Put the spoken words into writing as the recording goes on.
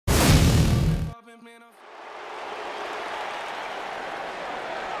This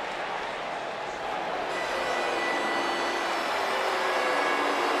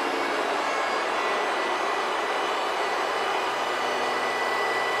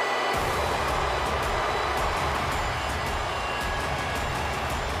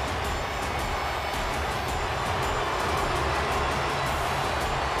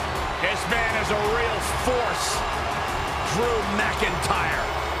man is a real force, Drew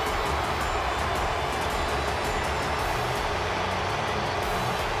McInytre.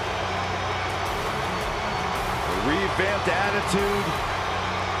 A revamped attitude,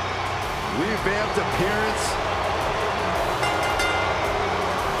 revamped appearance.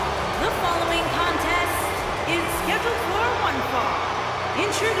 The following contest is scheduled for one fall.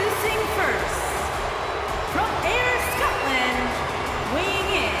 Introducing first, from Ayr, Scotland, weighing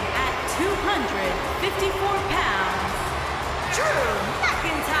in at 254 pounds, Drew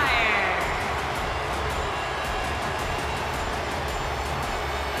McInytre.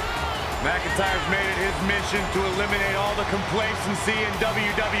 McInytre's made it his mission to eliminate all the complacency in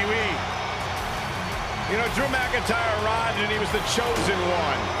WWE. You know, Drew McInytre arrived and he was the chosen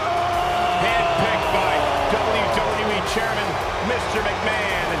one. Handpicked by WWE Chairman Mr.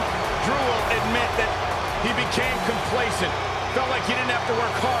 McMahon. And Drew will admit that he became complacent. Felt like he didn't have to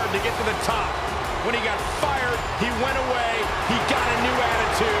work hard to get to the top. When he got fired, he went away, he got a new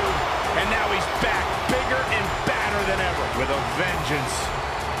attitude, and now he's back, bigger and badder than ever, with a vengeance.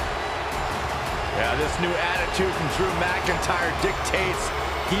 Yeah, this new attitude from Drew McInytre dictates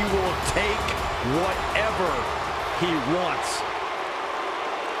he will take whatever he wants.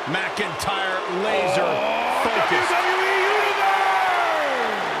 McInytre laser focused. WWE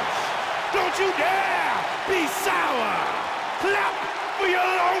Universe! Don't you dare be sour! Clap for your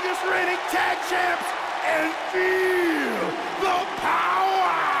longest reigning tag champs and feel the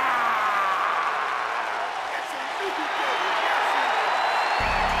power!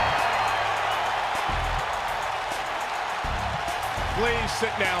 Please sit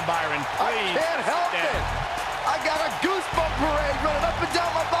down, Byron. Please. I can't help it. I got a goosebump parade running up and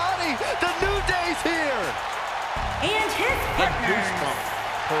down my body. The New Day's here. And his partners,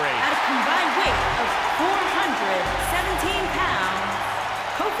 Parade. at a combined weight of 417 pounds,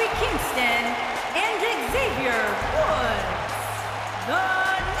 Kofi Kingston and Xavier Woods, the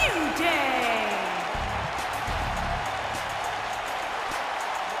New Day.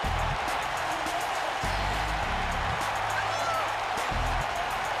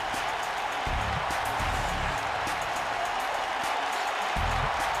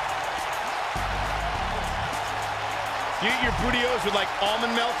 You eat your burritos with like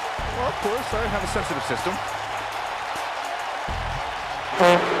almond milk? Well, of course, I have a sensitive system.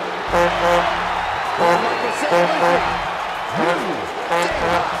 All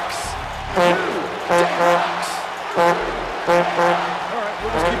right,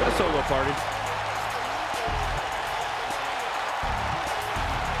 we'll just keep it a solo party.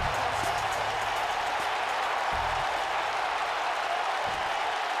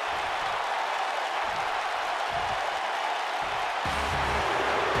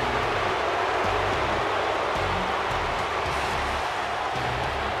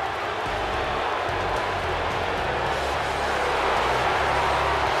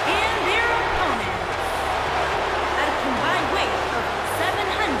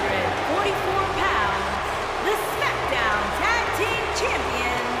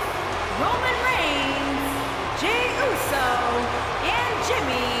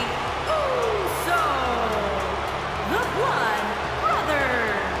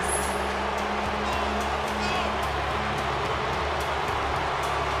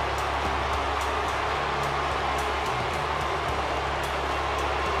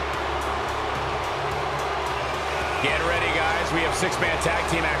 Get ready, guys. We have six-man tag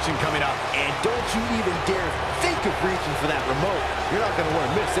team action coming up. And don't you even dare think of reaching for that remote. You're not going to want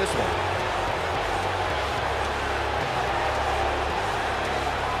to miss this one.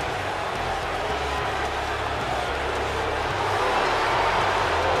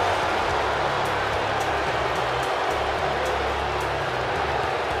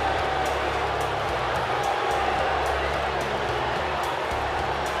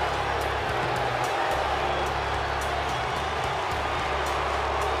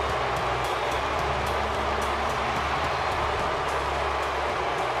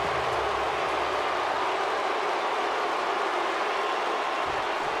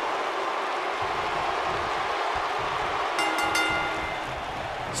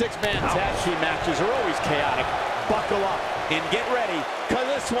 Six-man tag team matches are always chaotic. Buckle up and get ready, because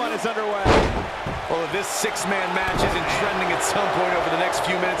this one is underway. Well, if this six-man match isn't trending at some point over the next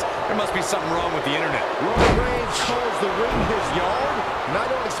few minutes, there must be something wrong with the internet. Roman Reigns calls the ring his yard, and I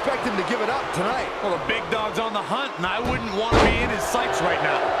don't expect him to give it up tonight. Well, the big dog's on the hunt, and I wouldn't want to be in his sights right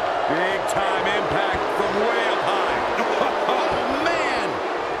now. Big-time impact from way up high. Oh, man!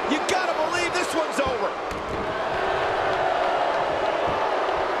 You gotta believe this one's over.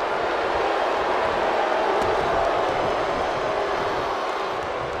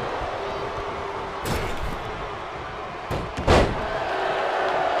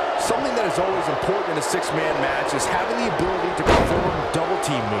 Something that is always important in a six-man match is having the ability to perform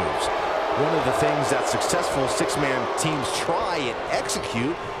double-team moves. One of the things that successful six-man teams try and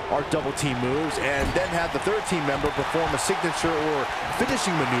execute are double-team moves, and then have the third team member perform a signature or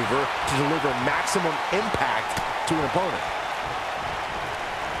finishing maneuver to deliver maximum impact to an opponent.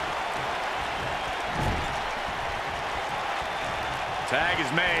 Tag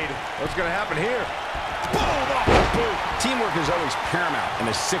is made. What's going to happen here? Teamwork is always paramount in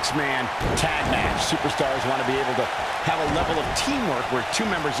a six-man tag match. Superstars want to be able to have a level of teamwork where two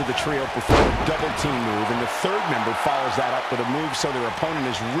members of the trio perform a double team move, and the third member follows that up with a move so their opponent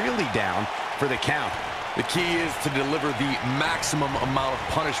is really down for the count. The key is to deliver the maximum amount of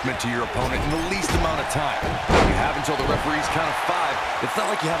punishment to your opponent in the least amount of time. You have until the referees count of 5. It's not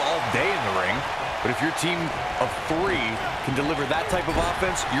like you have all day in the ring. But if your team of 3 can deliver that type of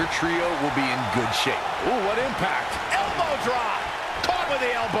offense, your trio will be in good shape. Ooh, what impact. Elbow drop. Caught with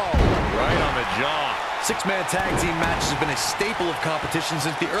the elbow. Right on the jaw. Six-man tag team matches have been a staple of competition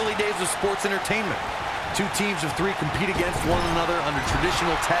since the early days of sports entertainment. 2 teams of 3 compete against one another under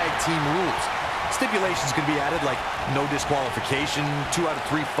traditional tag team rules. Stipulations can be added like no disqualification, 2 out of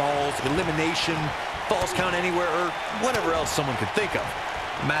 3 falls, elimination, falls count anywhere, or whatever else someone could think of.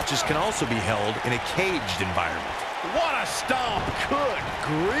 Matches can also be held in a caged environment. What a stomp. Good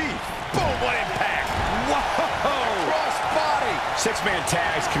grief. Boom, what impact. Whoa! Cross body. Six-man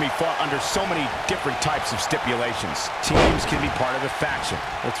tags can be fought under so many different types of stipulations. Teams can be part of a faction.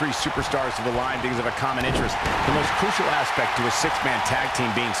 The 3 superstars of the line because of a common interest. The most crucial aspect to a six-man tag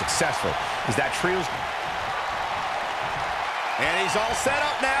team being successful is that trios... And he's all set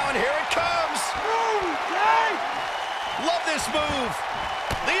up now, and here it comes. Love this move.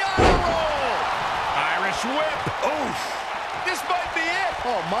 The auto roll. Irish whip. Oof. This might be it.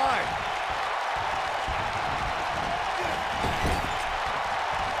 Oh, my.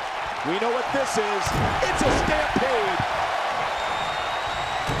 We know what this is. It's a stampede.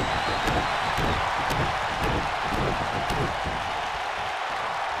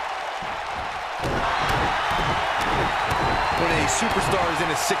 When a superstar is in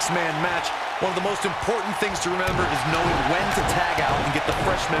a six-man match, one of the most important things to remember is knowing when to tag out and get the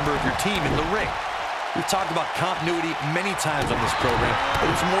fresh member of your team in the ring. We've talked about continuity many times on this program, but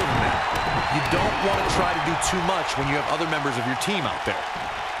it's more than that. You don't want to try to do too much when you have other members of your team out there.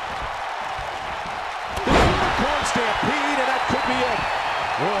 The unicorn stampede, and that could be it.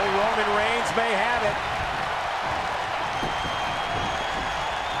 Boy, Roman Reigns may have it.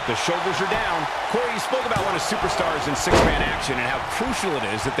 The shoulders are down. Corey, you spoke about when a superstar is in six-man action and how crucial it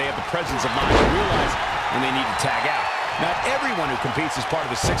is that they have the presence of mind to realize when they need to tag out. Not everyone who competes as part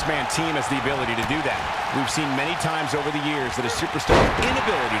of a six-man team has the ability to do that. We've seen many times over the years that a superstar's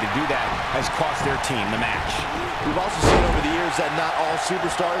inability to do that has cost their team the match. We've also seen over the years that not all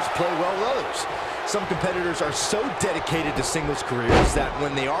superstars play well with others. Some competitors are so dedicated to singles careers that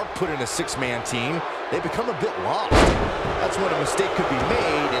when they are put in a six-man team, they become a bit lost. That's when a mistake could be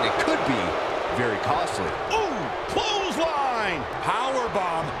made, and it could be very costly. Ooh, clothesline.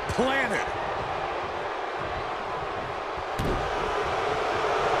 Powerbomb planted.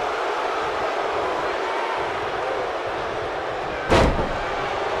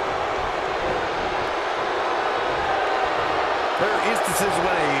 There are instances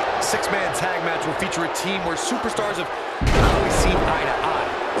when a six-man tag match will feature a team where superstars have not always seen eye to eye,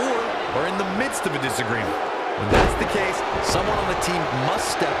 or are in the midst of a disagreement. When that's the case, someone on the team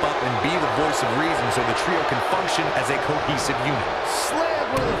must step up and be the voice of reason so the trio can function as a cohesive unit. Slam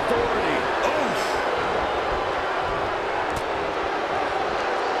with authority. Oof.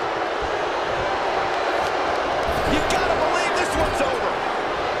 You gotta believe this one's over.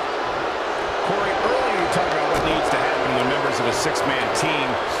 Corey, earlier you talked about what needs to happen when members of a six-man team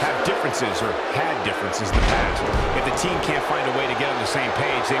have differences or had differences in the past. If the team can't find a way to get on the same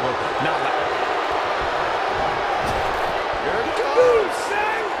page, they will not let... Here it goes.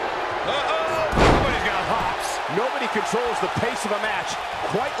 Somebody's got hops. Nobody controls the pace of a match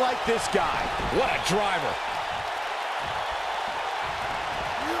quite like this guy. What a driver.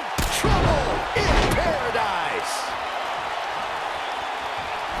 Trouble in paradise.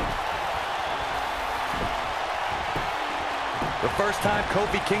 The first time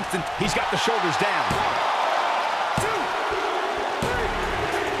Kofi Kingston, he's got the shoulders down. 1, 2,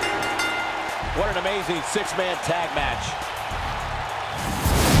 3. What an amazing six-man tag match.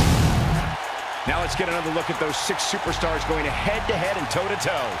 Now let's get another look at those 6 superstars going head-to-head and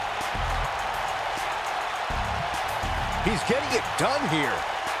toe-to-toe. He's getting it done here.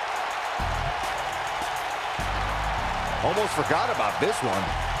 Almost forgot about this one.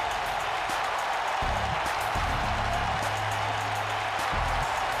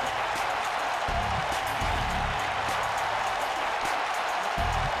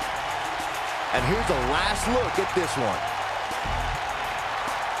 And here's a last look at this one.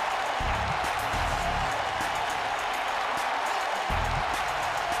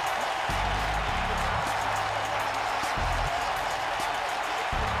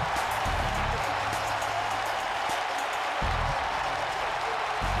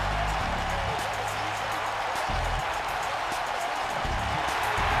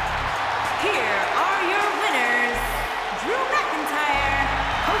 Here are your winners, Drew McInytre,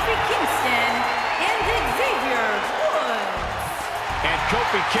 Kofi Kingston, and Xavier Woods. And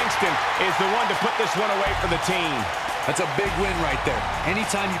Kofi Kingston is the one to put this one away for the team. that's a big win right there.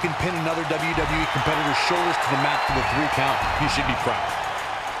 Anytime you can pin another WWE competitor's shoulders to the mat for the 3 count, you should be proud.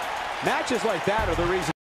 Matches like that are the reason